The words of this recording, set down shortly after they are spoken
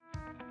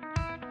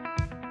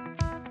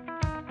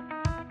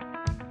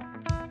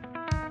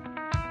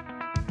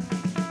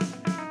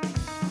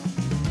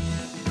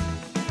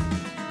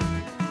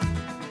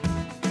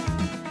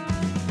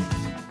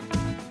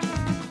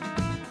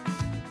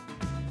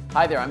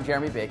Hi there, I'm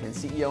Jeremy Bacon,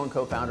 CEO and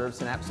co-founder of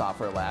Synapse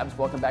Software Labs.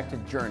 Welcome back to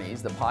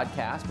Journeys, the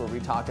podcast where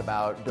we talk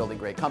about building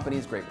great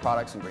companies, great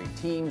products, and great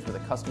teams with a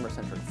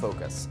customer-centric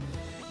focus.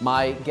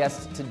 My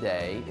guest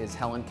today is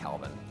Helen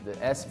Calvin, the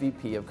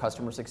SVP of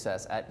Customer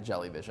Success at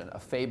Jellyvision, a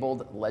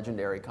fabled,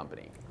 legendary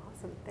company.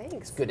 Awesome,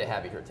 thanks. It's good to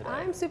have you here today.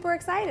 I'm super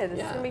excited. This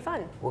is going to be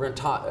fun. We're going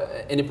to talk,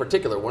 and in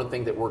particular, one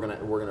thing that we're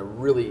going to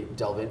really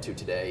delve into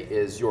today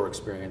is your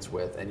experience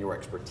with and your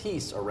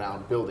expertise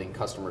around building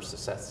customer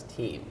success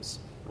teams.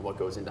 What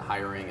goes into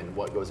hiring and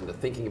what goes into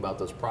thinking about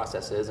those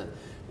processes and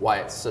why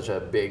it's such a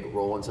big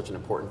role and such an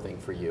important thing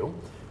for you.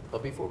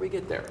 But before we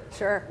get there,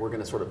 we're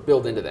going to sort of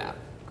build into that.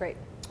 Great.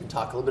 And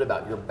talk a little bit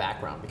about your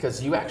background,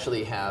 because you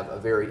actually have a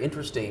very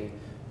interesting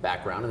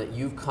background in that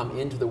you've come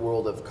into the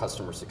world of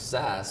customer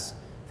success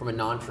from a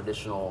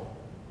non-traditional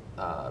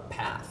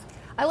path.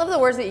 I love the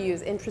words that you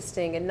use,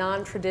 interesting and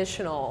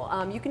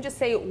non-traditional. You can just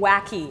say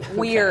wacky,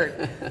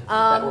 weird.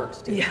 That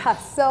works too. Yeah,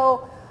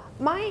 so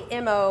my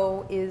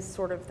MO is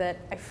sort of that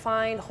I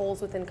find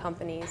holes within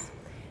companies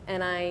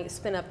and I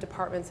spin up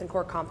departments and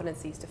core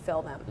competencies to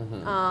fill them.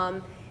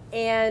 Mm-hmm.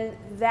 And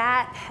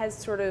that has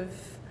sort of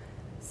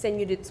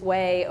sinued its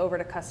way over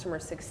to customer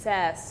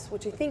success,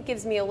 which I think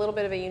gives me a little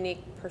bit of a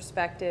unique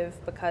perspective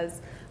because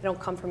I don't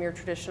come from your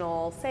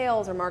traditional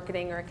sales or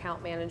marketing or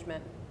account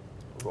management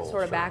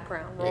sort of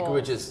background.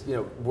 Which is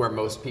where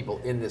most people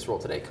in this role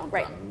today come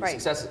from. Right.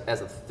 Success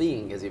as a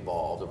thing has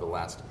evolved over the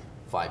last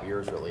 5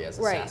 years really as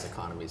the SaaS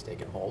economy has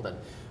taken hold, and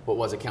what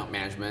was account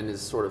management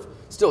is sort of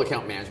still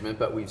account management,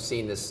 but we've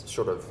seen this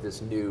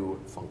new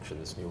function,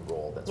 this new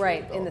role that's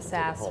right in the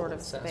SaaS sort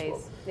of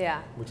space,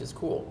 which is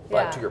cool.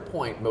 But to your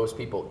point, most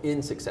people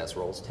in success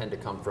roles tend to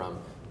come from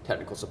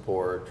technical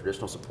support,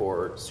 traditional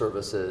support,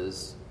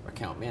 services,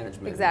 account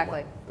management.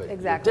 Exactly. But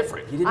exactly. You're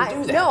different. You didn't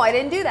do that. No, I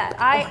didn't do that.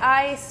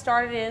 I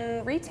started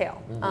in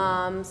retail.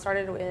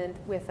 Started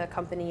with a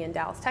company in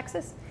Dallas,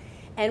 Texas,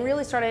 and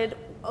really started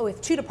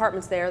with 2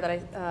 departments there that I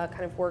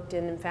kind of worked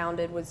in and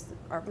founded, was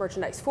our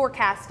merchandise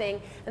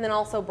forecasting and then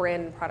also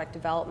brand and product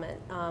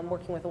development,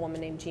 working with a woman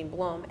named Jean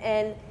Blum.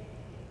 And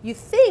you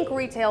think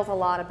retail's a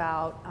lot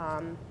about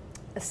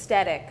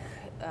aesthetic,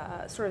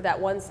 sort of that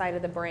one side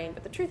of the brain,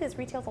 but the truth is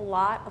retail's a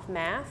lot of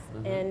math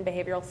and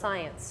behavioral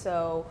science.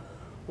 So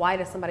why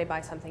does somebody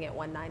buy something at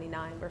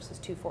 $199 versus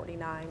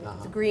 $249?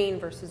 It's green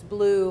versus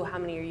blue, how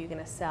many are you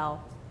going to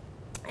sell?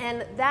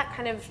 And that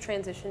kind of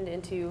transitioned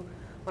into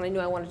when I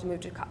knew I wanted to move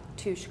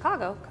to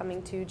Chicago,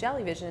 coming to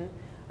Jellyvision.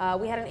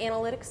 We had an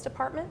analytics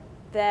department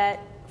that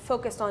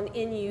focused on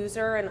end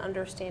user and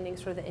understanding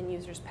sort of the end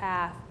user's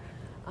path.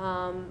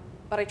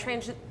 But I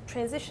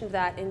transitioned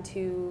that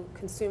into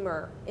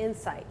consumer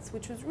insights,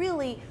 which was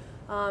really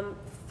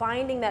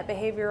finding that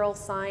behavioral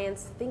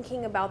science,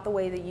 thinking about the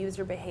way the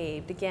user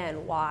behaved.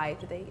 Again, why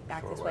do they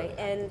act this way?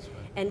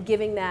 And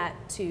giving that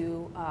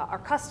to our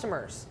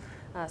customers.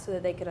 So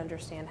that they could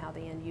understand how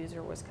the end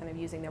user was kind of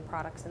using their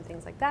products and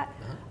things like that.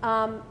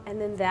 And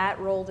then that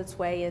rolled its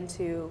way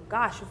into,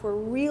 gosh, if we're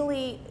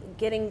really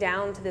getting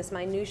down to this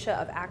minutia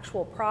of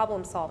actual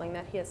problem solving,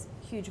 that has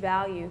huge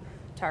value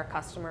to our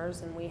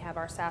customers. And we have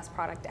our SaaS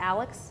product,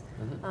 Alex,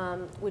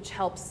 which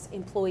helps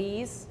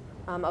employees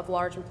of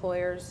large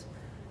employers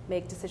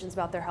make decisions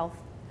about their health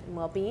and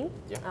well-being,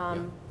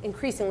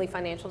 increasingly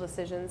financial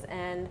decisions.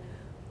 And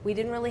we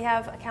didn't really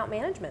have account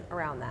management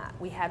around that.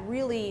 We had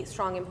really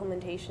strong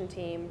implementation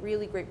team,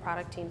 really great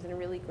product teams, and a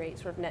really great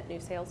sort of net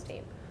new sales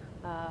team.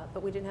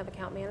 But we didn't have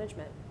account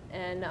management.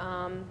 And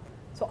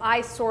so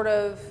I sort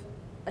of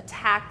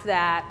attacked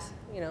that,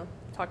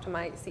 talked to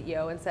my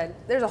CEO and said,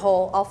 there's a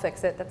hole, I'll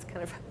fix it. That's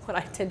kind of what I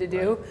tend to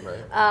do.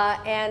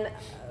 And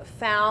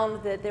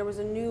found that there was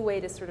a new way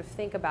to sort of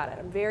think about it.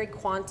 I'm very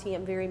quanty,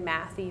 I'm very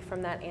mathy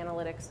from that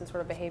analytics and sort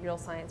of behavioral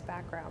science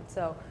background.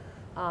 So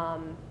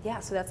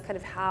so that's kind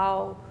of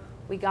how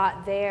we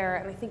got there,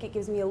 and I think it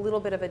gives me a little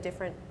bit of a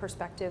different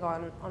perspective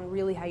on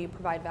really how you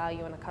provide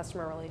value in a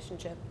customer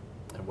relationship.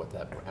 And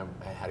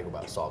how do you go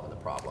about solving the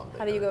problem?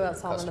 How do you go about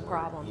solving the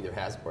problem? Either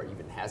has or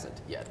even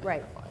hasn't yet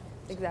identified.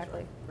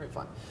 Exactly. Very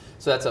fun.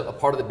 So that's a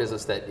part of the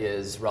business that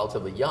is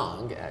relatively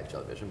young at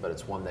Jellyvision, but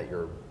it's one that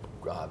you're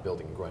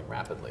building and growing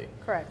rapidly.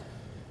 Correct.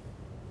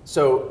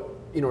 So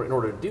in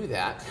order to do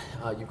that,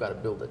 you've got to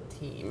build a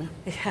team.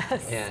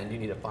 Yes. And you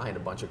need to find a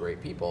bunch of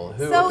great people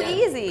who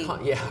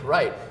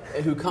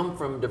who come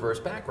from diverse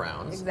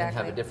backgrounds and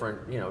have a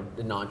different,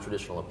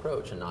 non-traditional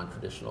approach and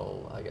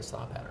non-traditional,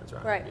 thought patterns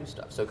around how to do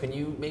stuff. So can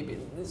you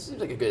this seems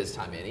like a good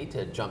time, Annie,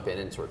 to jump in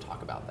and sort of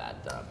talk about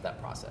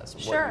that process.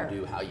 Sure. What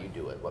you do, how you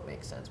do it, what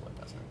makes sense, what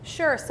doesn't.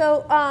 Sure.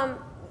 So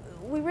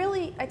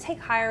I take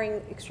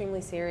hiring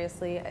extremely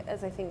seriously,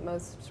 as I think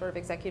most sort of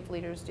executive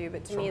leaders do,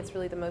 but to me it's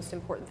really the most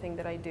important thing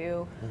that I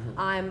do.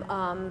 I'm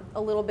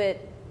a little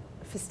bit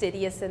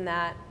fastidious in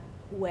that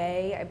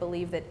way. I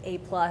believe that A+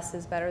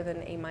 is better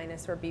than A-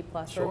 or B+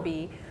 or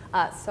B.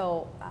 It's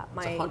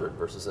 100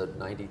 versus a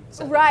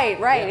 97.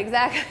 Right,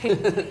 exactly.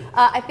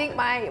 I think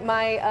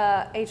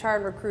my HR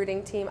and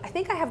recruiting team, I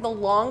think I have the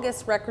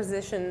longest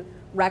requisition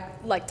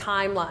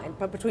timeline,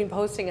 but between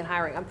posting and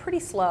hiring, I'm pretty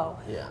slow.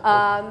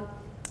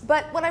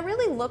 But what I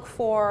really look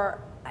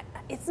for,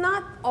 it's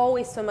not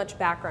always so much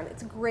background.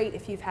 It's great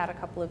if you've had a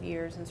couple of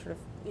years in sort of,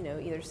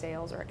 either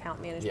sales or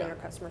account management or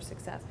customer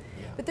success.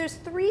 Yeah. But there's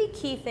 3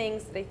 key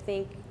things that I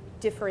think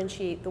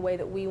differentiate the way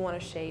that we want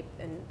to shape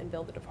and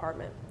build a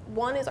department.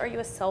 One is, are you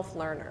a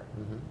self-learner?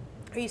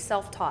 Are you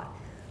self-taught?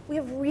 We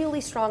have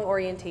really strong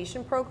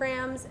orientation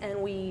programs, and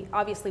we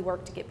obviously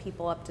work to get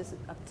people up to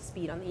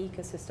speed on the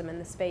ecosystem and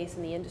the space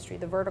and the industry,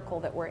 the vertical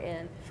that we're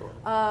in. Sure.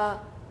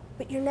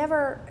 But you're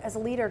never, as a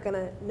leader, going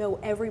to know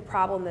every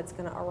problem that's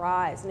going to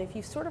arise. And if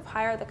you sort of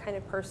hire the kind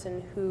of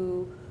person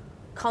who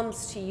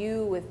comes to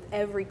you with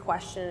every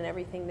question and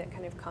everything that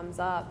kind of comes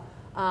up,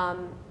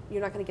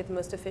 you're not going to get the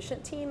most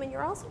efficient team, and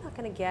you're also not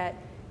going to get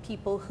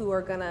people who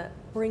are going to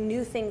bring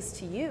new things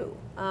to you.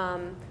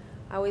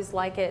 I always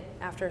like it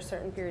after a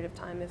certain period of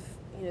time if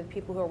the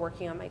people who are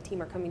working on my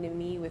team are coming to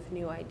me with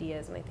new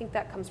ideas, and I think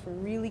that comes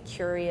from really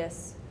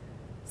curious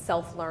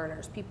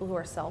self-learners, people who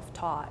are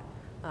self-taught.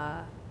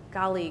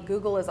 Golly,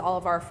 Google is all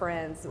of our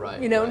friends. Right,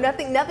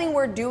 Nothing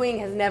we're doing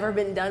has never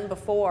been done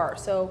before.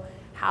 So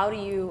how do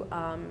you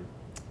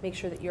make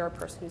sure that you're a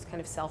person who's kind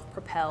of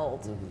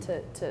self-propelled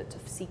to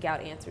seek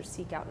out answers,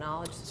 seek out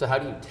knowledge? So how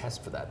do you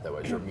test for that, though,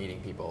 as you're meeting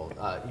people?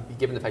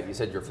 Given the fact that you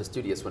said you're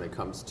fastidious when it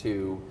comes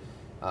to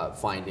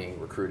finding,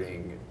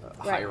 recruiting,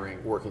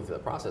 hiring, working through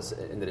the process,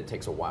 and that it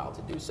takes a while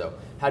to do so.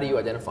 How do you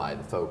identify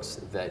the folks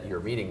that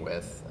you're meeting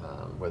with,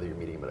 whether you're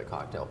meeting them at a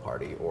cocktail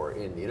party or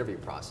in the interview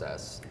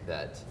process,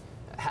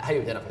 how do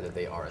you identify that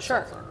they are a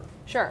self-learner?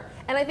 Sure,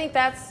 and I think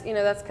that's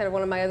kind of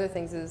one of my other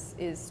things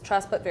is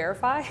trust but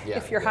verify. Yeah,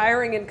 if you're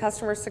hiring in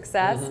customer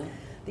success,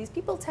 these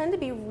people tend to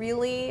be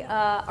really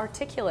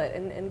articulate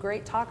and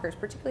great talkers,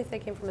 particularly if they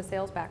came from a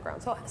sales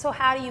background. So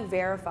how do you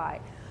verify?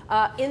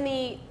 In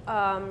the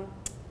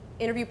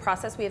interview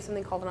process, we have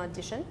something called an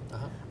audition,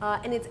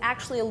 and it's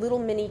actually a little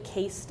mini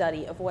case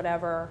study of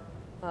whatever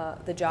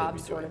the job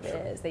sort of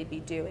is they'd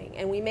be doing,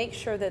 and we make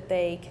sure that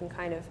they can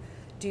kind of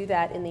do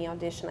that in the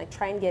audition. I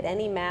try and get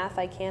any math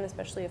I can,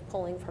 especially if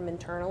pulling from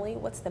internally.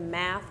 What's the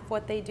math of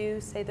what they do,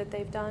 say that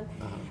they've done?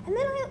 And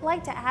then I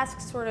like to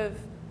ask sort of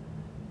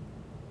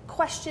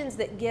questions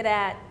that get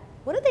at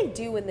what do they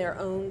do in their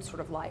own sort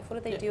of life?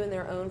 What do they do in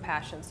their own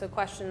passion? So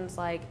questions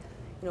like,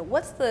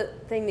 what's the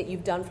thing that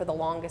you've done for the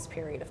longest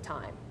period of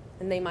time?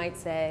 And they might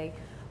say,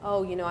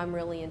 oh, I'm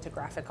really into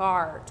graphic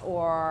art,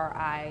 or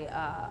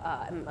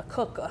I'm a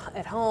cook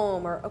at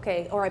home,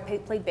 or I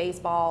played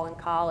baseball in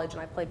college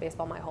and I played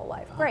baseball my whole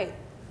life. Great.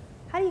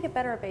 How do you get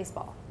better at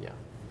baseball? Yeah.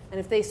 And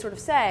if they sort of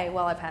say,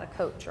 well, I've had a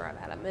coach, or I've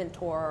had a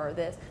mentor, or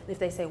this, and if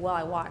they say, well,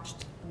 I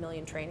watched a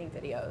million training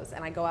videos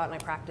and I go out and I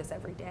practice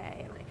every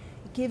day, and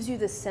it gives you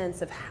this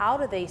sense of how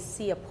do they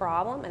see a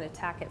problem and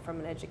attack it from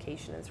an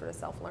education and sort of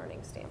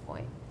self-learning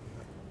standpoint.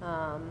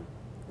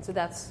 So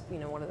that's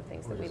one of the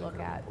things that we look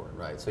at. Important,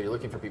 right. So you're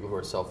looking for people who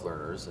are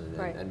self-learners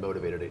and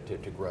motivated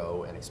to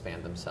grow and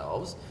expand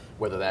themselves,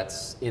 whether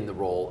that's in the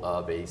role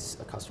of a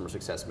customer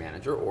success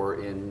manager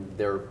or in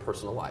their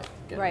personal life.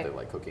 Again, whether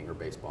like cooking or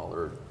baseball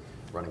or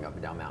running up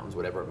and down mountains,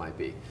 whatever it might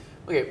be.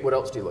 Okay, what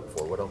else do you look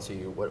for? What else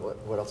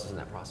is in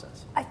that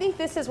process? I think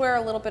this is where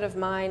a little bit of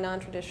my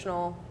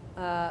non-traditional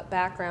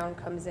background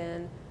comes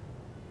in.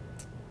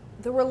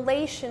 The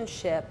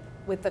relationship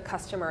with the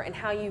customer and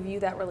how you view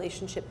that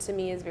relationship, to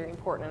me, is very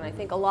important. And I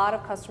think a lot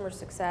of customer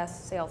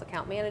success, sales,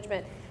 account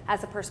management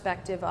has a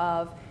perspective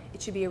of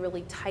it should be a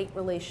really tight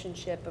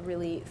relationship, a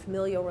really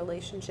familial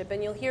relationship.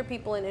 And you'll hear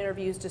people in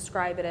interviews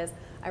describe it as,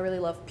 I really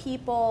love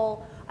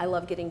people, I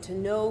love getting to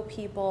know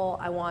people,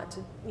 I want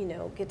to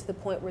get to the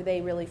point where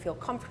they really feel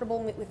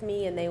comfortable with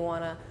me, and they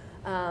want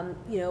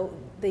to,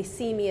 they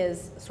see me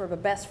as sort of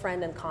a best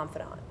friend and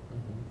confidant.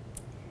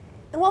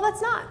 And while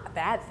that's not a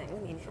bad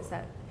thing, is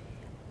that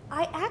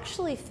I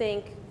actually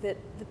think that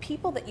the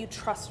people that you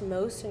trust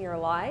most in your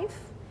life,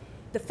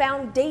 the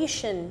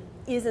foundation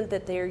isn't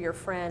that they're your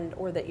friend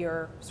or that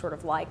you're sort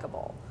of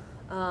likable.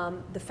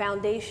 The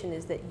foundation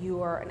is that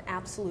you are an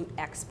absolute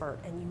expert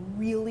and you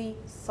really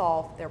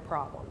solve their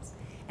problems.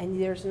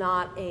 And there's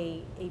not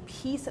a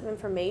piece of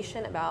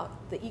information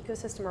about the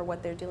ecosystem or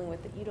what they're dealing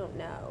with that you don't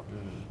know.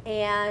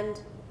 And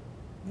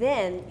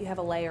then you have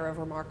a layer of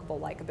remarkable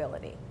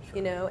likability,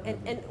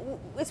 and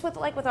it's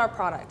with our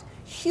product.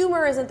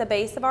 Humor isn't the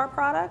base of our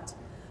product,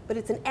 but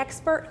it's an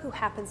expert who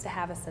happens to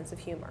have a sense of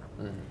humor.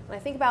 And I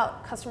think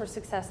about customer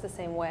success the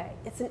same way.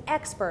 It's an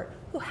expert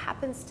who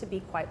happens to be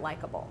quite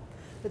likable.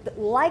 But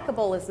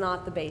likable is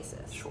not the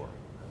basis. Sure.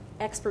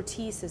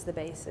 Expertise is the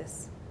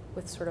basis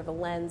with sort of a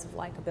lens of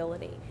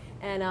likability.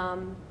 And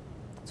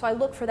so I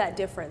look for that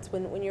difference.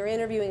 When you're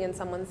interviewing and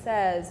someone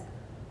says,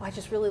 I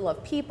just really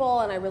love people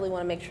and I really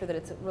want to make sure that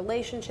it's a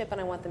relationship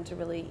and I want them to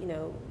really,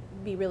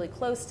 be really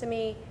close to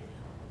me,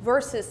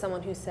 versus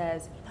someone who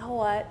says, you know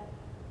what,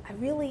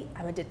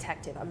 I'm a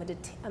detective, I'm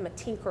a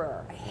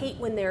tinkerer. I hate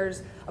when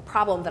there's a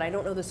problem that I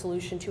don't know the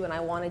solution to and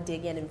I want to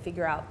dig in and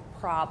figure out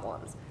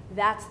problems.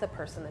 That's the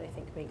person that I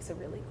think makes a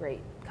really great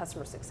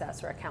customer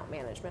success or account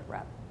management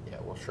rep. Yeah,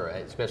 well, sure,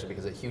 especially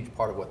because a huge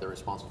part of what they're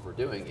responsible for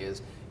doing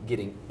is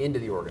getting into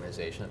the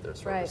organization that they're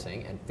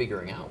servicing and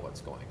figuring out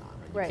what's going on.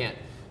 Right? You can't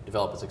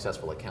develop a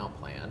successful account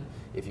plan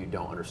if you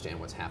don't understand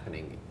what's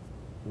happening,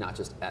 not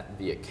just at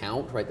the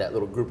account, right? That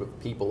little group of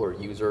people or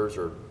users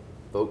or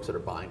folks that are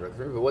buying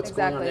directly, but what's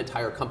going on in the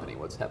entire company,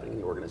 what's happening in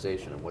the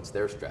organization, and what's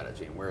their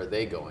strategy, and where are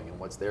they going, and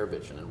what's their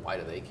vision, and why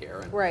do they care,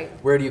 and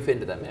where do you fit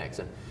into that mix?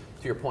 And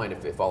to your point,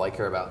 if all I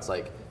care about is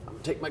like, I'm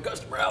gonna take my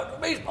customer out to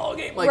a baseball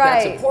game, like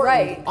that's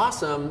important,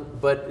 awesome,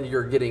 but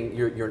you're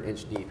an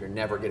inch deep, you're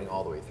never getting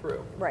all the way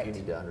through. Right. You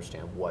need to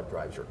understand what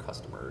drives your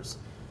customers'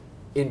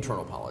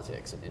 internal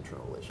politics and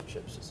internal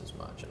relationships just as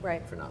much. And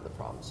if you're not the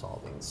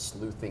problem-solving,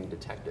 sleuthing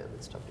detective,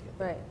 it's tough to get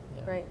there.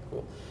 Right.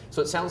 Cool.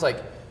 So it sounds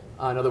like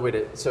another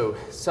way so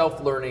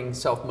self-learning,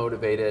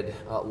 self-motivated,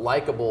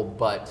 likable,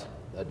 but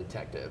a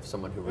detective,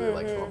 someone who really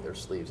likes to roll up their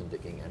sleeves and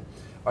digging in.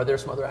 Are there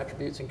some other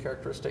attributes and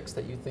characteristics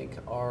that you think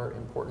are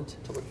important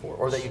to look for,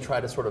 or that you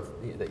try to sort of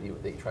that you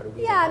try to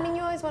weed Yeah, out? I mean,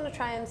 you always want to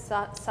try and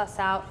suss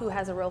out who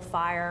has a real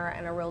fire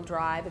and a real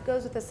drive. It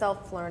goes with the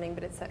self-learning,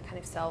 but it's that kind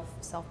of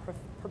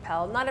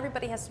self-propelled. Not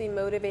everybody has to be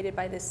motivated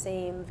by the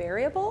same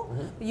variable.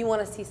 But you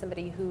want to see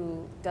somebody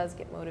who does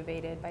get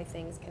motivated by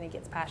things, kind of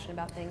gets passionate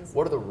about things.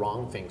 What are the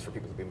wrong things for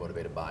people to be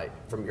motivated by,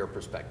 from your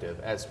perspective,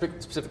 as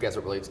specifically as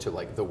it relates to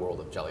like the world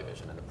of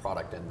Jellyvision and the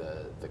product and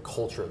the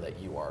culture that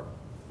you are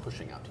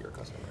pushing out to your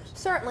customers?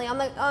 Certainly, on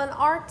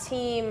our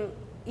team,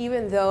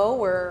 even though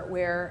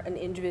we're an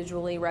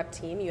individually rep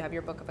team, you have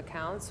your book of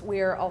accounts,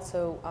 we're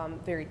also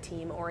very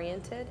team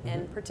oriented,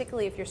 and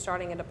particularly if you're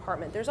starting a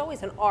department, there's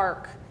always an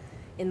arc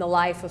in the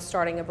life of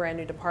starting a brand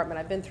new department.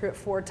 I've been through it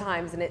 4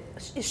 times, and it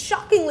is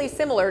shockingly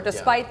similar,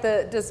 despite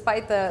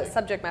the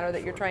subject matter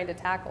that you're trying to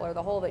tackle or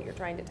the hole that you're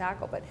trying to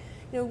tackle. But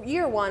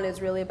year 1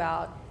 is really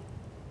about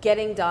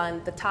getting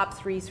done the top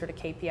 3 sort of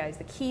KPIs,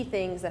 the key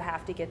things that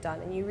have to get done,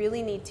 and you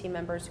really need team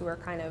members who are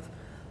kind of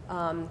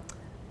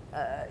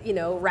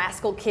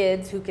rascal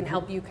kids who can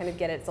help you kind of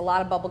get it. It's a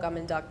lot of bubble gum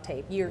and duct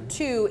tape. Year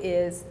 2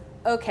 is,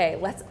 okay,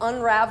 let's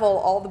unravel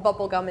all the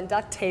bubble gum and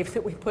duct tape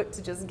that we put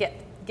to just get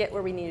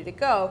where we needed to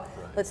go.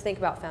 Let's think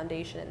about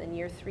foundation. And then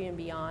year 3 and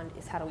beyond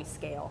is, how do we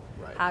scale?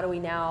 How do we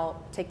now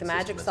take the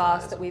magic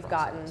sauce that we've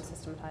gotten,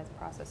 systematize the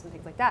process and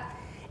things like that?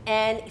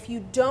 And if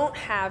you don't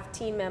have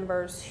team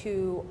members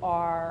who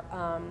are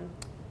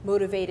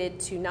motivated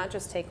to not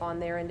just take on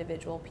their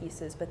individual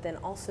pieces, but then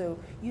also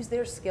use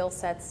their skill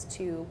sets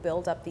to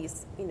build up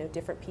these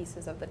different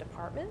pieces of the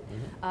department,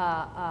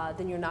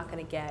 then you're not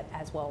going to get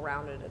as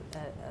well-rounded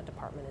a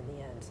department in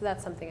the end. So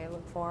that's something I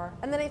look for.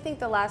 And then I think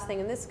the last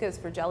thing, and this goes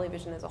for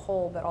Jellyvision as a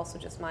whole, but also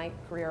just my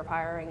career of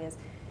hiring, is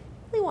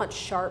we want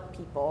sharp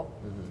people.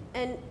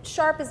 And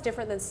sharp is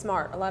different than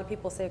smart. A lot of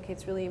people say, okay,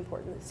 it's really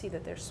important to see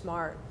that they're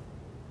smart.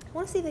 I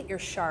want to see that you're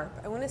sharp.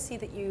 I want to see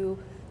that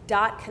you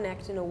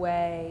connect in a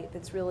way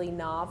that's really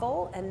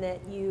novel, and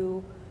that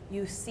you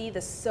see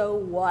the so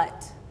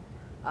what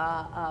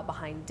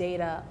behind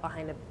data,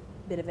 behind a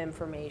bit of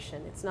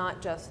information. It's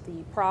not just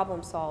the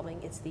problem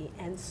solving, it's the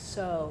and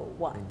so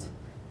what,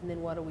 and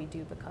then what do we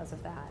do because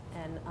of that?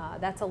 And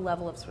that's a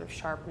level of sort of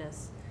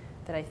sharpness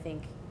that I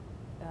think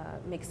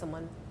makes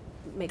someone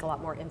make a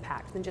lot more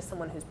impact than just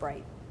someone who's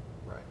bright.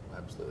 Right,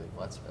 absolutely.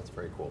 Well, that's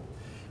very cool.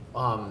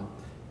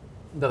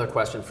 Another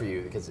question for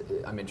you, because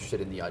I'm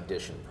interested in the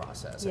audition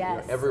process.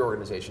 Yes. And, every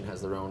organization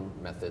has their own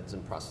methods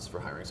and process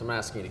for hiring. So I'm not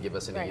asking you to give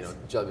us any,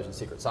 Jellyvision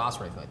secret sauce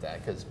or anything like that,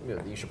 because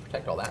you should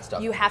protect all that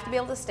stuff. You have to be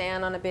able to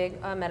stand on a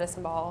big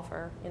medicine ball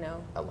for,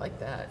 I like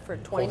that. For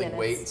 20 minutes. Holding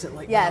weights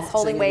and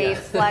holding weights,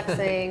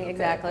 flexing,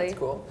 exactly. That's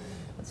cool.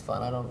 That's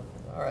fun. All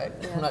right.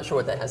 Yeah. I'm not sure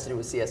what that has to do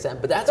with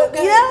CSM, but that's okay.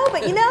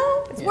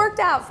 It's worked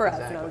out for us.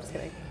 Exactly. No, I'm just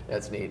kidding.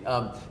 That's neat.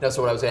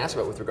 So what I was going to ask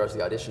about with regards to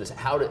the audition is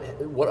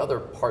what other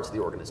parts of the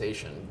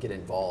organization get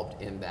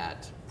involved in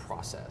that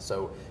process?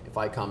 So if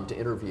I come to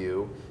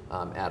interview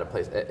at a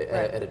place,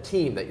 at a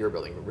team that you're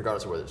building,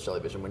 regardless of whether it's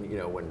Jellyvision,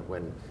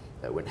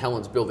 when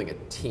Helen's building a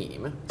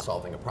team,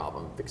 solving a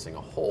problem, fixing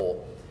a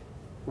hole,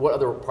 what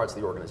other parts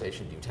of the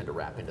organization do you tend to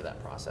wrap into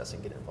that process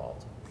and get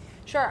involved?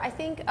 Sure. I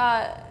think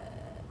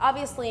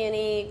obviously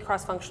any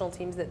cross-functional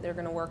teams that they're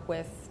going to work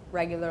with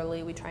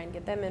regularly, we try and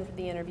get them in for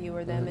the interview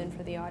or them in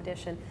for the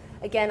audition.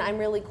 Again, I'm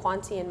really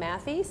quanty and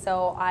mathy,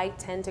 so I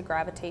tend to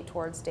gravitate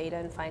towards data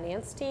and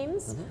finance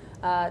teams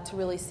to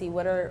really see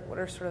what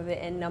are sort of the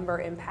end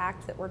number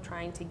impact that we're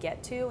trying to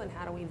get to, and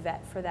how do we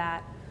vet for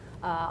that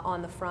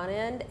on the front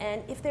end.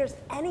 And if there's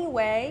any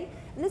way,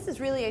 and this is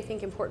really, I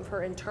think, important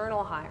for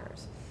internal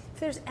hires,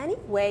 if there's any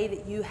way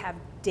that you have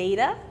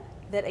data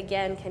that,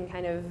 again, can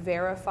kind of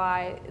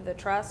verify the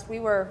trust. We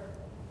were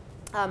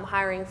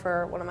hiring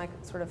for one of my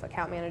sort of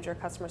account manager,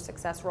 customer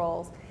success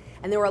roles,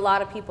 and there were a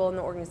lot of people in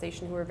the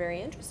organization who were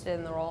very interested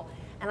in the role.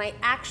 And I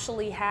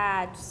actually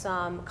had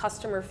some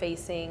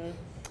customer-facing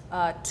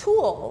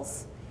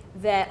tools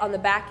that on the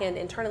back end,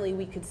 internally,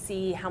 we could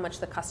see how much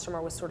the customer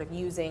was sort of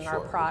using our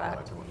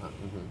product.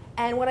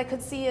 And what I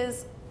could see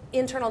is,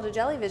 internal to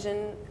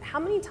Jellyvision, how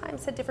many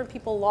times had different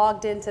people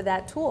logged into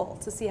that tool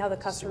to see how the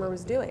customer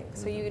was doing?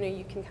 So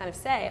you can kind of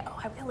say,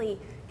 oh, I really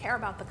care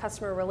about the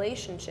customer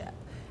relationship.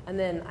 And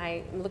then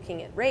I'm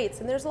looking at rates,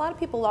 and there's a lot of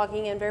people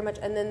logging in very much,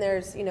 and then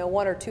there's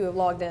 1 or 2 have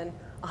logged in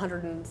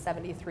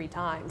 173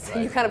 times. Right.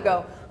 And you kind of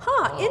go,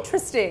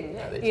 interesting.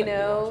 Yeah,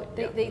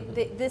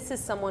 This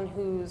is someone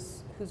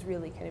who's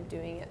really kind of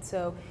doing it.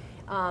 So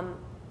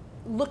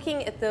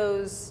looking at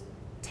those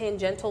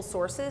tangential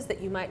sources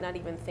that you might not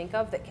even think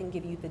of that can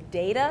give you the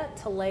data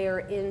to layer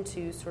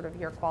into sort of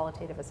your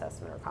qualitative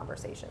assessment or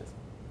conversations.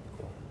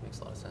 Cool, makes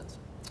a lot of sense.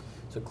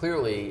 So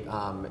clearly,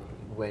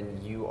 when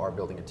you are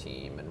building a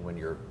team and when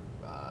you're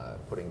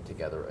putting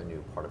together a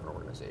new part of an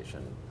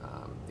organization,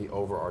 the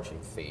overarching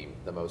theme,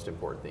 the most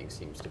important thing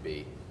seems to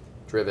be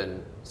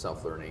driven,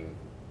 self-learning,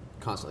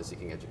 constantly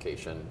seeking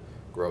education,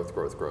 growth,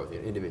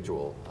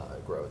 individual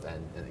growth,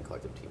 and then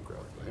collective team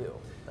growth.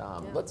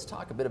 Right? Let's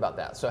talk a bit about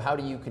that. So how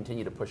do you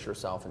continue to push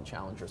yourself and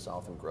challenge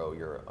yourself and grow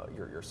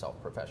yourself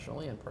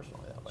professionally and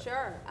personally that way?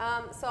 Sure.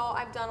 So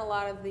I've done a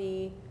lot of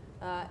the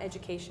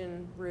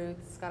education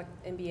routes, got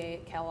an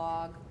MBA at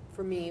Kellogg.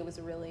 For me, it was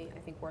a really, I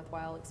think,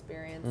 worthwhile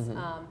experience.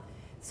 Mm-hmm.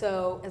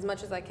 So as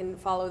much as I can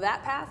follow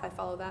that path, I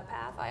follow that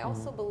path. I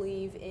also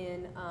believe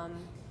in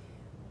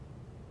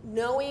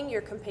knowing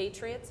your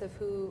compatriots of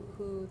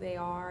who they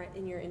are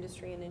in your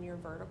industry and in your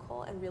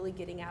vertical, and really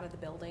getting out of the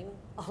building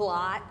a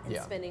lot and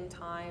spending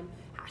time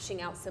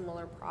hashing out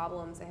similar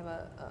problems. I have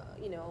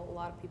a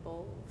lot of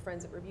people,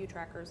 friends at Review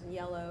Trackers and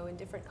Yellow and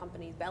different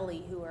companies,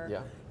 Belly, who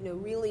are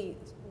really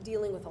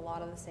dealing with a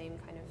lot of the same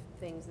kind of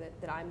things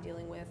that I'm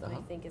dealing with. And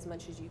I think as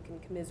much as you can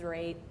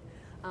commiserate.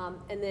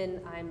 And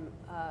then I'm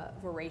a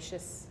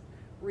voracious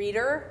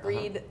reader,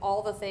 read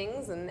all the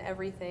things and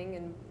everything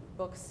and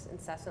books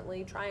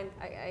incessantly.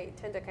 I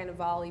tend to kind of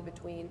volley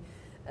between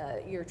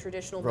your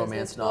traditional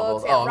romance business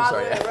novels. books.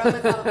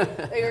 Romance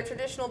novels, your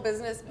traditional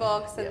business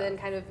books, and then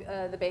kind of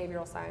the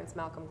behavioral science,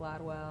 Malcolm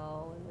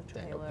Gladwell and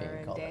Richard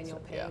Taylor and Daniel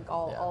Pink,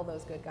 all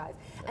those good guys.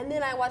 And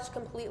then I watch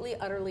completely,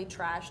 utterly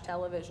trash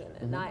television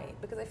at night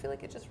because I feel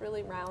like it just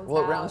really rounds out.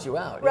 Well, it rounds you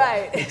out.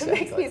 Right. It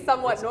makes me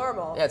somewhat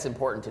normal. Yeah, it's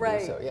important to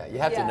do so. Yeah, you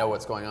have to know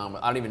what's going on.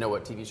 I don't even know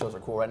what TV shows are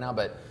cool right now,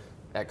 but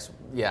I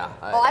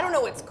don't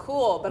know what's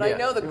cool, but I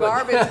know the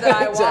garbage that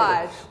I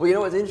watch. Well, you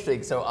know what's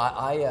interesting? So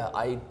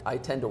I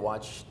tend to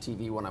watch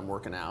TV when I'm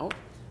working out,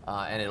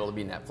 and it'll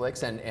be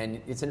Netflix.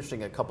 And it's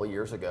interesting, a couple of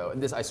years ago,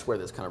 and I swear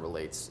this kind of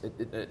relates,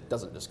 it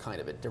doesn't just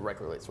kind of, it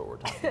directly relates to what we're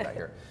talking about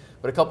here.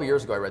 But a couple of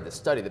years ago, I read this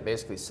study that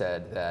basically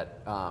said that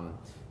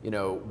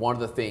one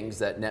of the things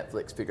that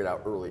Netflix figured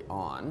out early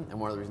on, and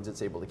one of the reasons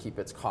it's able to keep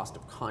its cost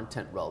of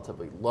content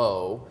relatively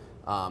low,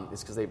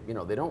 is because they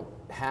don't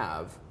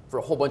have, for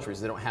a whole bunch of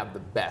reasons, they don't have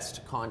the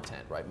best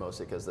content, right?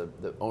 Mostly because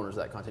the owners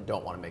of that content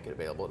don't want to make it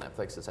available to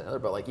Netflix, this and another.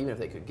 But even if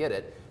they could get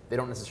it, they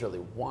don't necessarily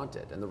want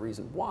it. And the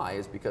reason why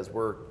is because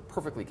we're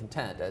perfectly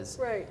content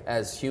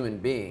as human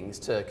beings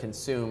to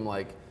consume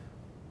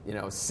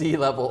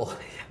C-level,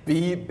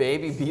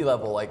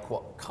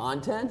 B-level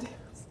content,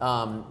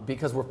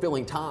 because we're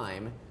filling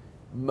time.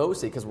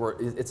 Mostly because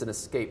it's an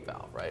escape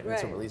valve, right?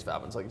 It's a release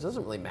valve. And it's it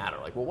doesn't really matter.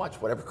 We'll watch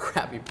whatever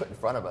crap you put in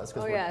front of us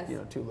because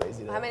we're too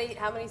lazy to.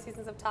 How many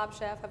seasons of Top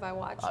Chef have I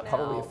watched now?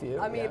 Probably a few.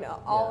 I mean,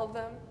 all of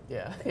them.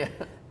 Yeah.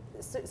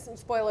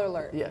 Spoiler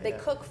alert. They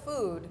cook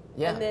food,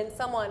 and then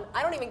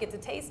I don't even get to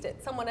taste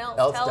it. Someone else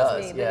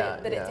tells me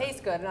that it tastes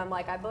good, and I'm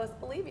like, I both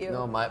believe you.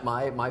 No,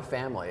 my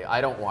family,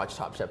 I don't watch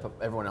Top Chef, but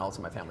everyone else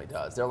in my family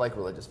does. They're like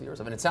religious viewers.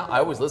 I mean, I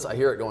always listen, I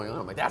hear it going on.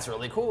 I'm like, that's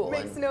really cool.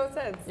 Makes no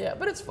sense. Yeah,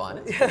 but it's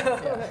fun.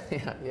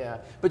 Yeah.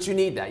 But you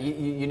need that.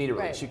 You need a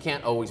release. You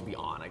can't always be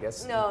on, I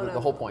guess.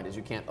 The whole point is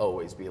you can't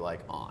always be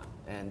on.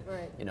 And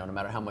no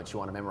matter how much you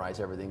want to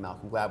memorize everything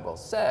Malcolm Gladwell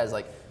says,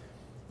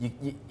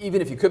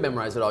 even if you could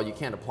memorize it all, you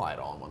can't apply it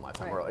all in one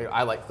lifetime. Right.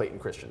 I like Clayton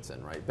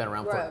Christensen, right? Been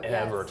around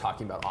forever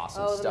talking about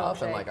awesome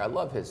stuff. And I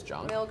love his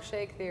junk.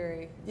 Milkshake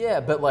theory. Yeah,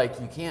 but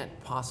you can't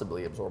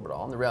possibly absorb it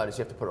all. And the reality is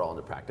you have to put it all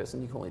into practice,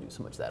 and you can only do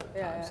so much of that at a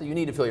time. Yeah. So you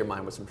need to fill your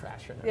mind with some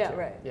trash in there too.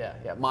 Right. Yeah.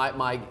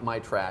 My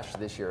trash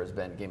this year has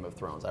been Game of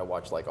Thrones. I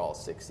watched all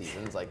 6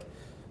 seasons,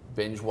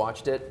 binge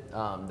watched it.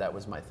 That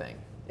was my thing.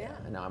 Yeah.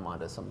 And now I'm on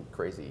to some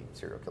crazy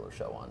serial killer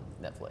show on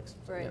Netflix.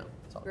 So, right.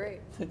 It's all great.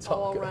 Good. It's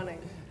all good. Running.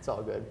 It's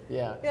all good.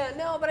 Yeah. Yeah.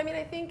 No, but I mean,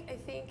 I think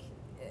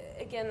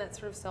again, that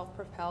sort of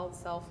self-propelled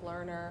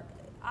self-learner.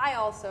 I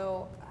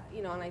also,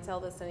 and I tell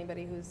this to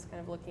anybody who's kind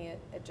of looking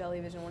at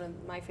Jellyvision. One of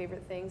my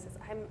favorite things is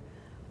I'm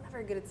not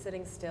very good at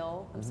sitting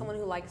still. I'm someone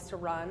who likes to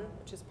run,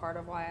 which is part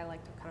of why I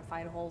like to kind of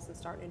find holes and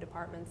start new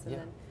departments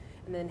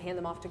and then hand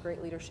them off to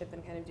great leadership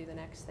and kind of do the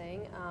next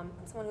thing. I'm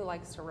someone who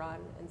likes to run,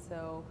 and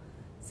so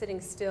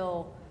sitting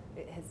still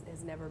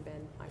has never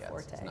been my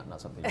forte. It's not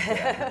something you're good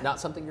at.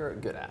 Not something you're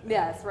good at.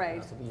 Yes, right.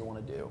 Not something you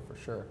want to do, for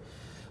sure.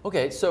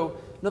 Okay, so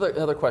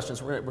another question.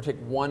 So we'll take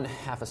one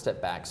half a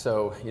step back.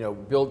 So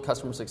build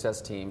customer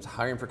success teams.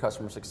 Hiring for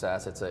customer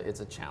success, it's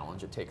a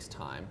challenge. It takes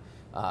time,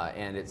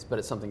 but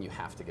it's something you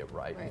have to get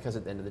right. Because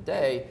at the end of the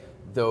day,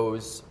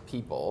 those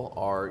people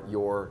are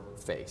your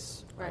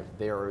face. Right.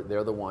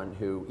 They're the one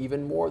who,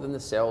 even more than the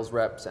sales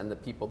reps and the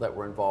people that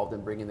were involved in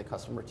bringing the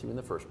customer to you in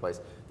the first place,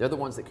 they're the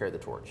ones that carry the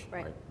torch.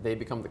 Right. They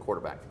become the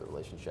quarterback for the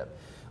relationship.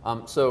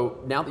 So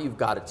now that you've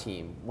got a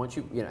team, once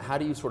how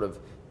do you sort of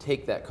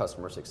take that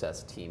customer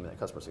success team, that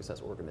customer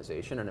success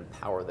organization, and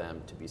empower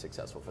them to be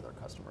successful for their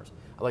customers.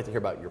 I'd like to hear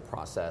about your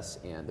process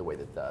and the way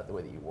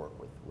that you work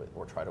with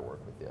or try to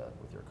work with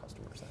your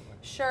customers that way.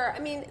 Sure. I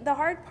mean, the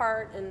hard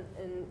part, and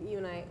you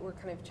and I were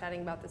kind of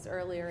chatting about this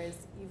earlier,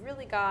 is you've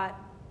really got,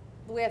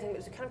 the way I think it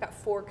is, you kind of got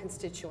 4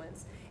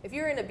 constituents. If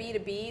you're in a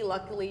B2B,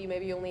 luckily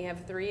maybe you only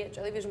have 3. At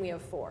Jellyvision, we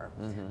have 4.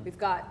 Mm-hmm. We've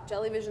got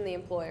Jellyvision, the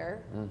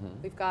employer.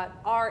 Mm-hmm. We've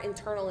got our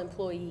internal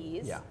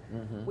employees. Yeah.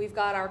 Mm-hmm. We've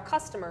got our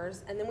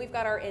customers, and then we've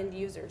got our end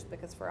users,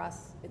 because for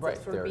us, it's right.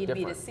 sort of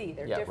B2B to C.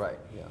 They're different. Right.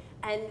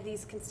 Yeah. And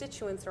these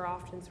constituents are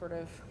often sort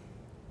of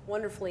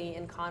wonderfully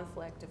in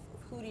conflict of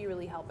who do you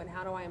really help, and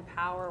how do I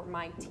empower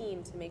my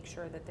team to make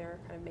sure that they're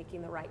kind of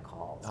making the right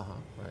calls.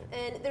 Right.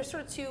 And there's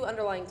sort of 2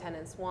 underlying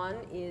tenets. One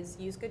is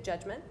use good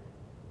judgment.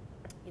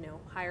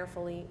 Hire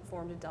fully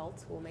formed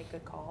adults who will make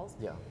good calls.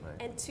 Yeah, right.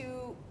 And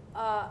 2,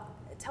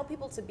 tell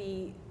people to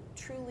be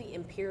truly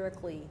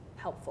empirically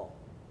helpful.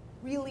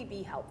 Really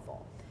be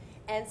helpful.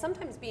 And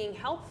sometimes being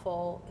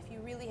helpful, if you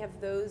really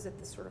have those at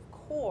the sort of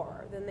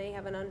core, then they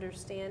have an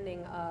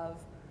understanding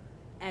of,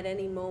 at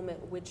any moment,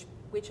 which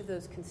of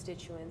those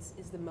constituents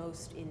is the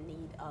most in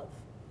need of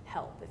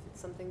help. If it's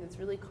something that's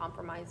really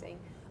compromising,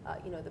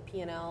 the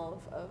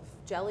P&L of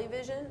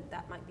Jellyvision,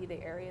 that might be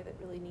the area that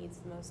really needs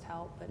the most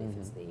help. But if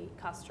it's the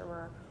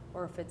customer,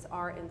 or if it's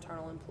our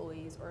internal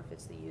employees, or if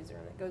it's the user,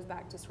 and it goes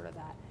back to sort of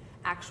that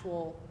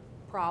actual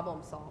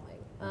problem solving.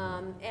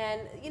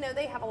 And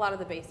they have a lot of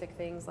the basic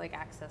things like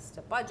access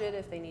to budget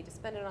if they need to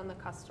spend it on the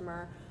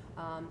customer.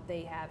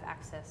 They have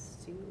access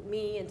to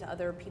me and to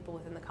other people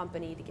within the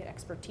company to get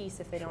expertise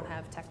if they don't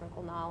have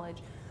technical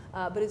knowledge.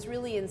 But it's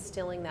really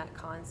instilling that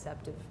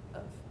concept of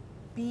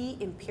be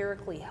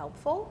empirically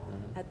helpful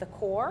at the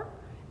core,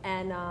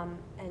 and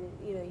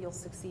you'll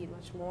succeed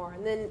much more.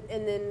 And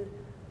then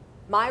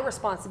my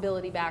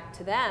responsibility back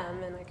to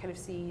them, and I kind of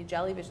see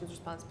Jellyvision's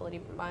responsibility,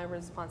 but my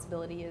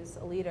responsibility as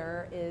a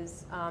leader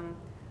is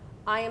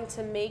I am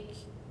to make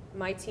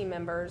my team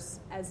members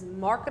as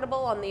marketable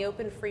on the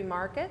open free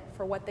market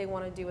for what they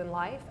want to do in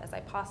life as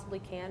I possibly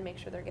can, make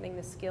sure they're getting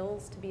the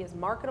skills to be as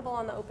marketable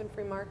on the open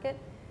free market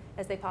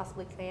as they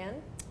possibly can,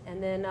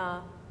 and then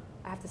I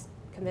have to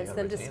convince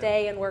them to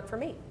stay and work for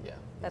me. Yeah,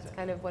 that's exactly.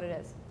 Kind of what it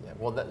is. Yeah,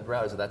 well,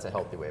 that's a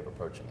healthy way of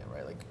approaching it,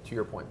 right? Like to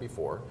your point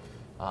before,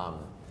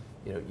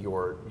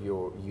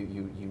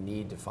 you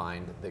need to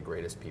find the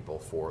greatest people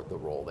for the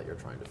role that you're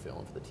trying to fill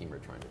and for the team you're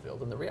trying to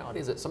build. And the reality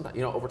is that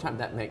sometimes, over time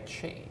that may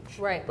change.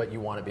 Right. But you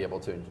want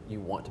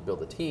to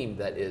build a team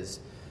that is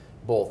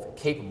both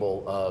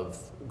capable of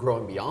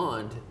growing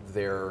beyond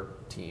their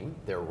team,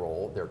 their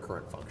role, their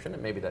current function,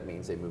 and maybe that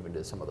means they move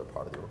into some other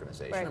part of the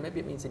organization, right. Or maybe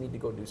it means they need to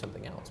go do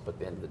something else. But at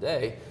the end of the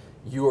day,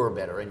 you're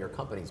better and your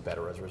company's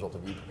better as a result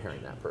of you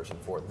preparing that person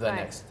for the right.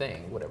 next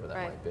thing, whatever that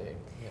might be.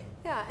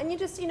 Yeah, and you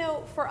just,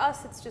 for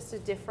us, it's just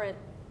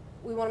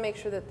we want to make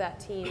sure that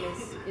team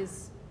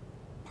is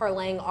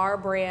parlaying our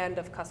brand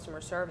of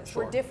customer service.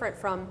 Sure. We're different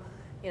from,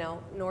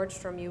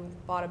 Nordstrom. You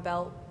bought a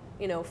belt,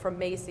 from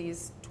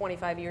Macy's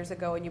 25 years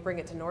ago, and you bring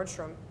it to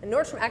Nordstrom. And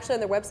Nordstrom actually on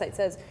their website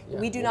says,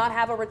 we do not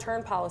have a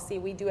return policy.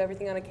 We do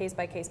everything on a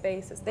case-by-case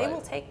basis. They will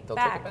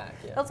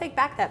They'll take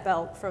back that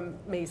belt from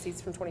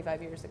Macy's from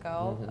 25 years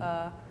ago.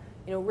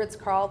 Mm-hmm.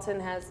 Ritz-Carlton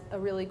has a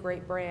really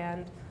great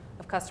brand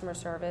of customer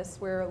service.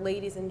 We're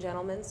ladies and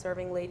gentlemen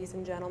serving ladies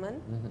and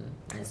gentlemen.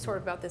 Mm-hmm. It's sort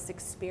of about this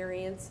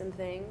experience and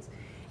things.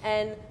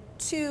 And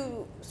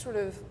 2 sort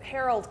of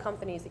herald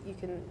companies that you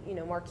can,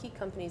 marquee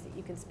companies that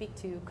you can speak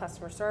to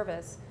customer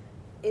service,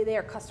 they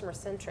are customer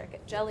centric.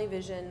 At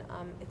Jellyvision,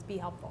 it's be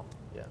helpful.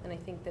 Yeah. And I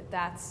think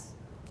that's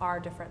our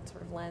different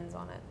sort of lens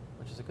on it.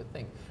 Which is a good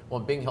thing. Well,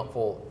 being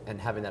helpful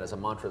and having that as a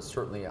mantra,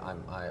 certainly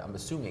I'm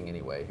assuming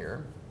anyway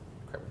here,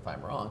 correct me if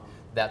I'm wrong,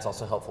 that's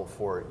also helpful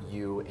for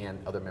you and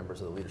other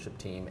members of the leadership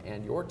team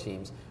and your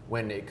teams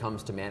when it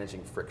comes to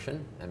managing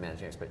friction and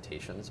managing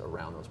expectations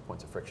around those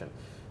points of friction.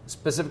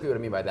 Specifically what I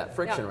mean by that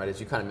friction, right, is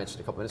you kind of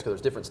mentioned a couple minutes ago,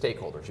 there's different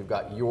stakeholders. You've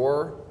got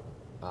your,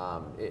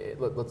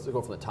 let's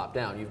go from the top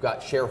down, you've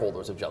got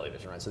shareholders of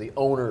Jellyvision, right, so the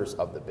owners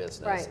of the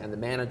business right. and the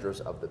managers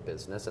of the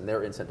business, and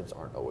their incentives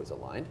aren't always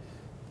aligned.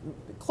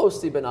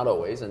 Closely, but not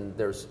always, and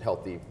there's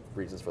healthy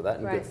reasons for that,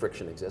 and right. good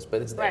friction exists, but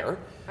it's there.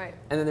 Right.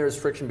 And then there's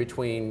friction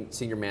between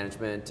senior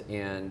management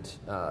and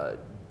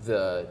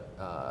the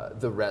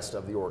rest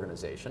of the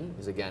organization,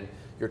 because again,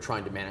 you're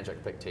trying to manage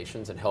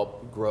expectations and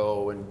help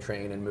grow and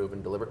train and move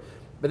and deliver.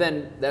 But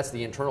then that's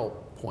the internal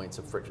points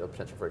of friction, of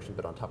potential friction.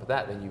 But on top of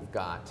that, then you've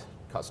got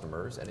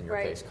customers, and in your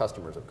right. case,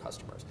 customers of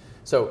customers.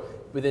 So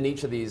within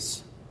each of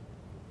these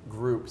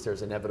groups,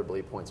 there's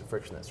inevitably points of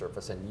friction that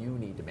surface, and you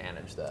need to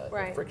manage the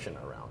friction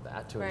around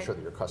that to ensure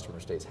that your customer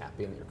stays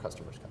happy and that your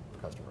customer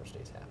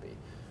stays happy.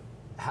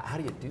 How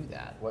do you do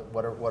that?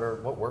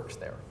 What works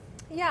there?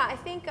 Yeah, I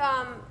think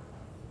not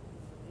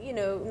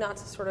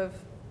to sort of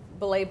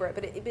belabor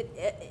it, but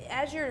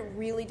as you're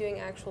really doing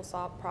actual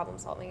problem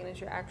solving and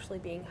as you're actually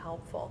being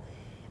helpful,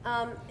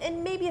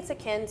 and maybe it's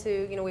akin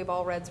to we've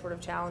all read sort of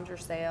Challenger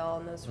Sale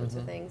and those sorts mm-hmm.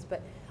 of things,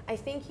 but I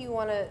think you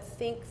want to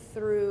think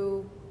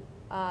through.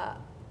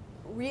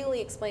 Really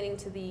explaining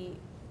to the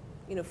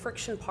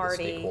friction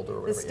party,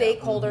 the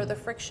stakeholder, the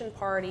friction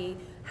party.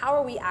 How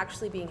are we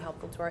actually being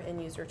helpful to our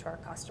end user, to our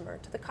customer,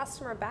 to the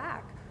customer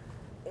back?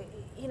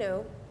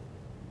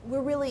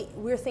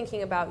 We're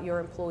thinking about your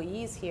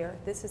employees here.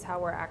 This is how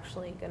we're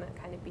actually going to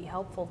kind of be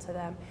helpful to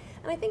them.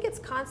 And I think it's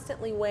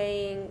constantly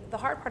weighing. The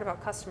hard part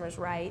about customers,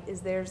 right, is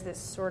there's this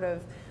sort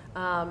of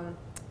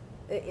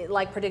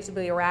like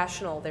predictably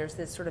irrational. There's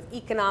this sort of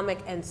economic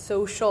and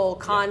social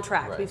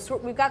contract. Yeah,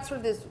 right. We've got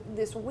sort of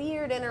this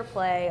weird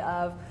interplay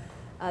of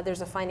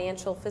there's a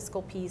financial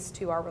fiscal piece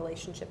to our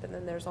relationship, and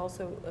then there's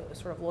also a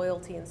sort of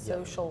loyalty and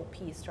social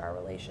piece to our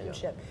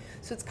relationship. Yeah.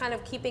 So it's kind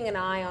of keeping an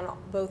eye on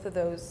both of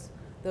those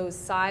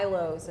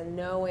silos and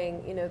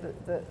knowing,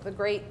 the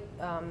great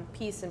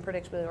piece in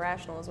Predictably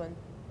Irrational is when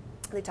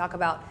they talk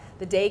about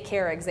the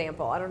daycare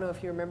example. I don't know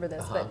if you remember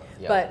this,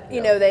 but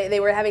they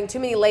were having too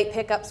many late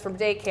pickups from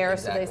daycare,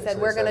 exactly. So they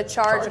said we're going to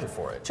charge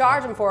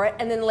them for it,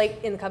 and then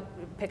late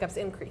pickups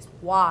increased.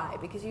 Why?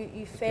 Because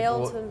you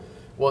failed to.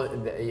 Well,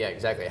 yeah,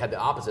 exactly. It had the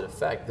opposite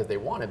effect that they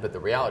wanted, but the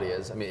reality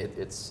is,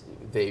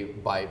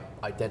 by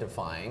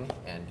identifying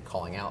and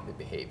calling out the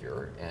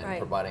behavior and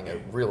providing a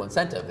real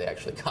incentive, they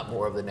actually got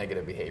more of the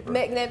negative behavior. And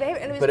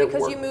it was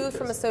because you moved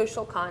from a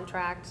social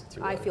contract.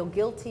 I feel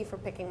guilty for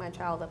picking my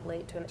child up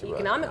late to an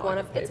economic one.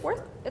 It's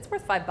worth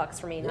 $5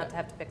 for me not to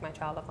have to pick my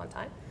child up on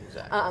time,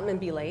 and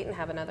be late and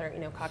have another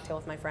cocktail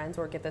with my friends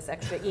or get this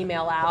extra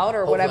email out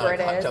or whatever it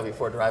is. Cocktail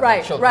before driving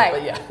my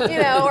children,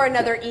 but or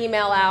another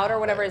email out or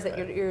whatever it is that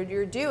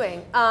you're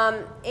doing,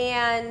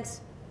 and.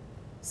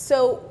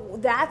 So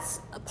that's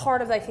a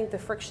part of, I think, the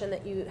friction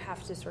that you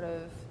have to sort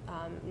of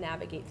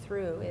navigate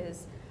through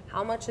is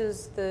how much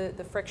is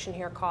the friction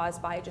here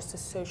caused by just a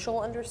social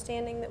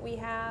understanding that we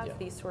have,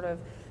 these sort of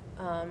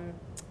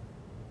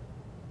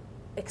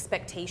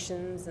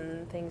expectations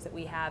and things that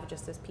we have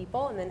just as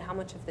people, and then how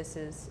much of this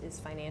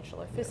is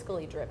financial or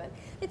fiscally driven.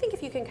 I think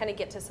if you can kind of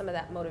get to some of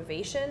that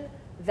motivation,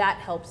 that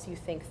helps you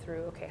think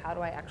through, okay, how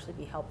do I actually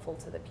be helpful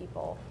to the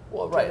people?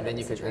 Well, right, and then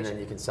you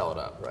can sell it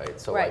up, right?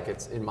 So like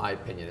it's, in my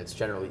opinion, it's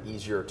generally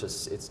easier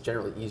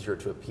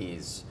to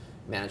appease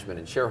management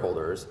and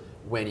shareholders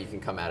when you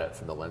can come at it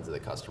from the lens of the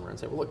customer and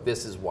say, well, look,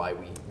 this is why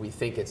we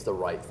think it's the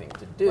right thing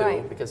to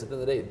do, because at the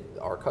end of the day,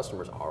 our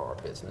customers are our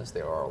business,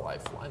 they are our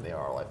lifeline, they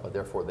are our lifeblood,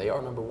 therefore they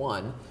are number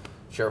one.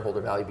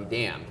 Shareholder value be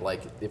damned.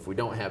 Like, if we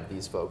don't have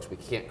these folks, we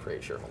can't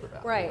create shareholder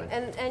value. Right,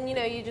 and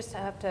you just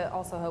have to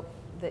also hope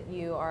that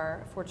you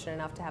are fortunate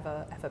enough to have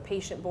a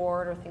patient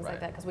board or things like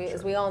that, because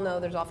as we all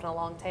know, there's often a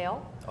long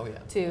tail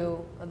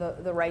to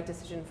the right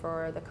decision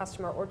for the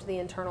customer or to the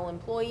internal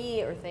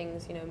employee, or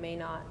things may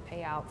not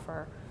pay out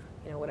for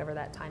whatever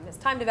that time is.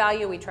 Time to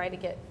value, we try to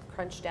get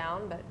crunched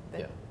down, but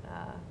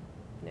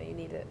you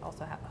need to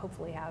also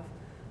hopefully have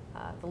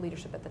the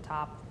leadership at the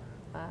top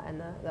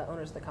and the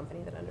owners of the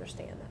company that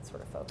understand that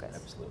sort of focus.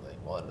 Absolutely.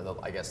 Well,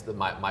 I guess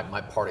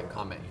my parting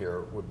comment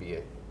here would be,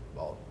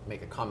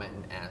 make a comment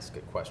and ask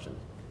a question.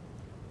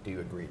 Do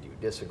you agree? Do you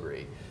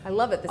disagree? I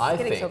love it. This is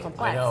getting so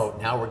complex. I know.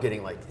 Now we're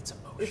getting it's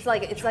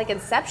emotional. It's like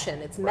Inception.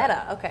 It's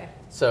meta. Okay.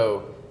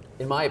 So,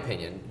 in my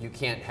opinion, you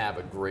can't have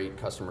a great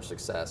customer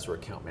success or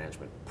account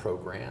management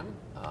program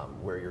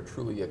where you're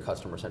truly a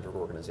customer-centric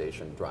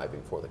organization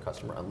driving for the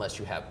customer unless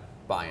you have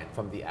buy-in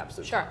from the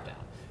absolute top down.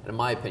 And in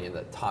my opinion,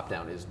 the top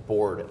down is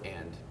board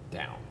and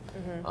down.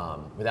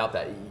 Mm-hmm. Without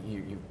that,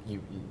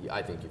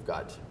 I think you've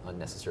got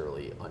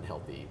unnecessarily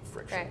unhealthy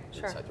friction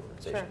inside the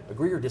organization.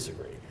 Agree or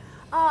disagree?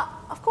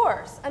 Of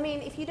course. I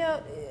mean, if you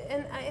don't,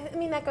 and I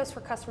mean that goes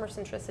for customer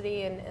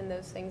centricity and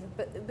those things.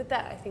 But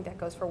that, I think that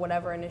goes for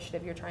whatever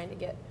initiative you're trying to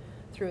get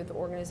through the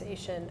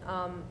organization.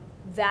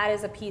 That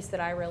is a piece that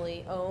I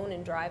really own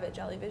and drive at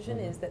Jellyvision,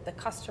 is that the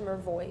customer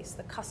voice,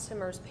 the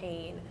customer's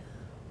pain,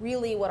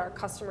 really what our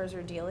customers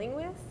are dealing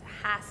with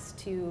has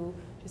to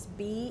just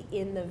be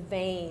in the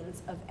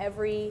veins of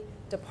every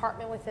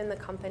department within the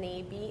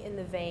company, be in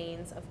the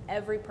veins of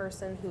every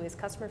person who is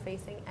customer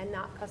facing and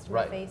not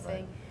customer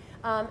facing.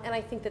 And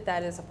I think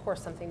that is, of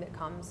course, something that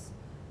comes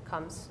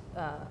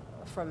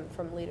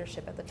from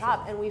leadership at the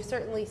top. And we've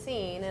certainly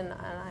seen, and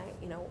I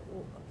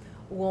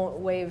won't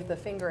wave the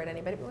finger at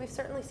anybody, but we've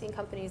certainly seen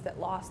companies that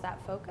lost that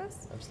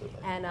focus. Absolutely.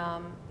 And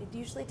it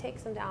usually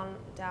takes them down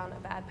a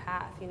bad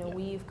path.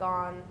 We've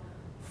gone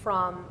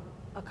from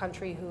a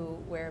country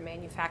where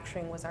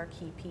manufacturing was our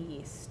key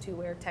piece to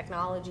where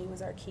technology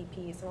was our key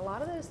piece, and a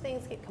lot of those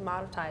things get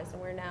commoditized.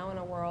 And we're now in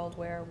a world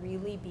where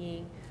really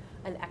being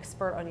an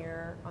expert on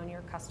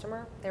your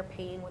customer, their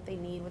pain, what they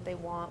need, what they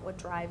want, what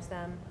drives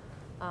them,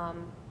 I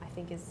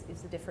think is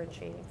the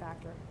differentiating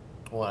factor.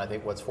 Well, and I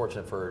think what's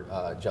fortunate for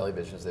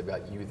Jellyvision is they've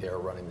got you there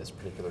running this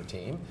particular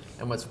team.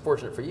 And what's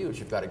fortunate for you is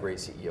you've got a great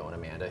CEO in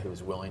Amanda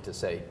who's willing to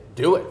say,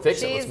 do it,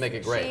 fix it, let's make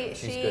it great.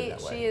 She's good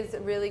that way. She is a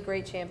really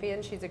great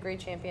champion. She's a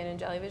great champion in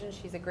Jellyvision.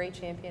 She's a great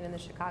champion in the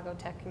Chicago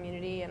tech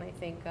community. And I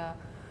think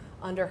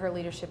under her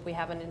leadership, we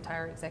have an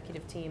entire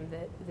executive team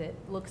that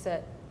looks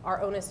at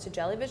our onus to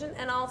Jellyvision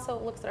and also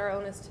looks at our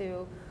onus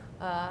to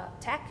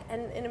tech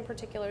and in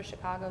particular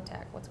Chicago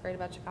tech. What's great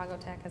about Chicago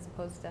tech as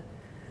opposed to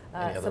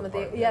some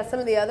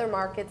of the other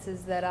markets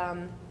is that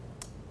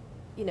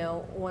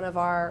one of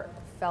our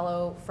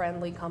fellow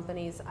friendly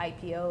companies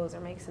IPOs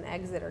or makes an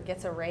exit or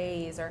gets a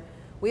raise, or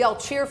we all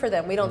cheer for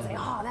them. We don't say,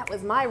 "Oh, that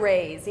was my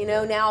raise."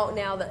 Now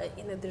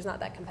there's not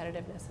that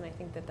competitiveness, and I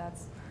think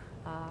that's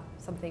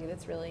something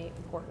that's really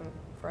important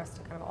for us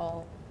to kind of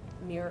all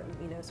mirror,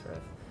 sort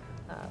of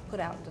put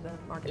out into the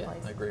marketplace.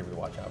 Yeah, I agree. We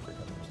watch out for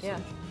customers. Yeah.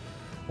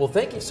 Well,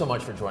 thank you so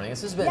much for joining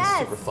us. This has been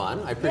super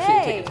fun. I appreciate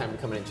you taking time to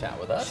come in and chat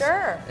with us.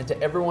 Sure. And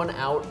to everyone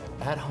out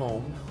at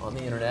home, on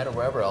the internet or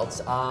wherever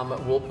else,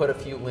 we'll put a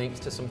few links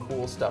to some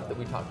cool stuff that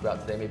we talked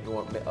about today, maybe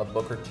a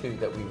book or two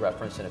that we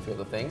referenced and a few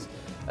other things.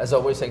 As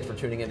always, thanks for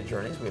tuning into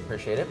Journeys. We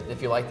appreciate it.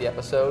 If you like the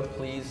episode,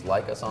 please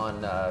like us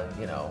on,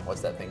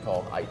 what's that thing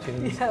called?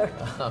 iTunes.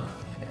 Yeah.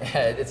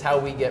 It's how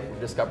we get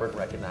discovered and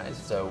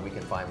recognized, so we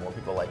can find more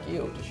people like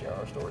you to share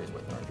our stories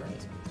with in our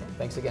journeys. So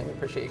thanks again. We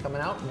appreciate you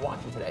coming out and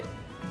watching today.